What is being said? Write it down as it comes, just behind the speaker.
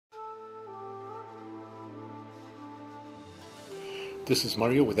This is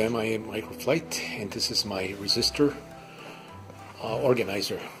Mario with MIA Microflight, and this is my resistor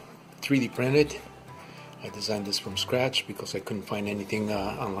organizer, 3D printed. I designed this from scratch because I couldn't find anything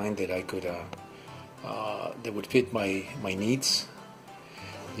online that I could that would fit my needs.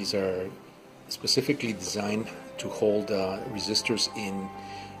 These are specifically designed to hold resistors in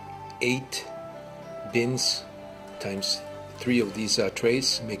 8 bins times 3 of these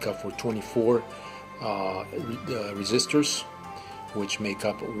trays make up for 24 resistors, which make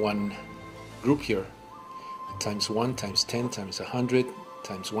up one group here, times 1 times 10 times 100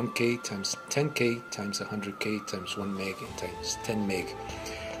 times 1k times 10k times 100k times 1 meg and times 10 meg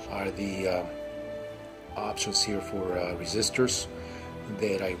are the options here for resistors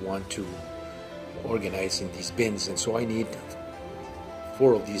that I want to organize in these bins. And so I need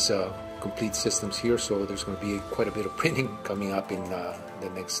 4 of these complete systems here, so there's going to be quite a bit of printing coming up in the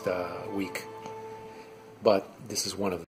next week, but this is one of them.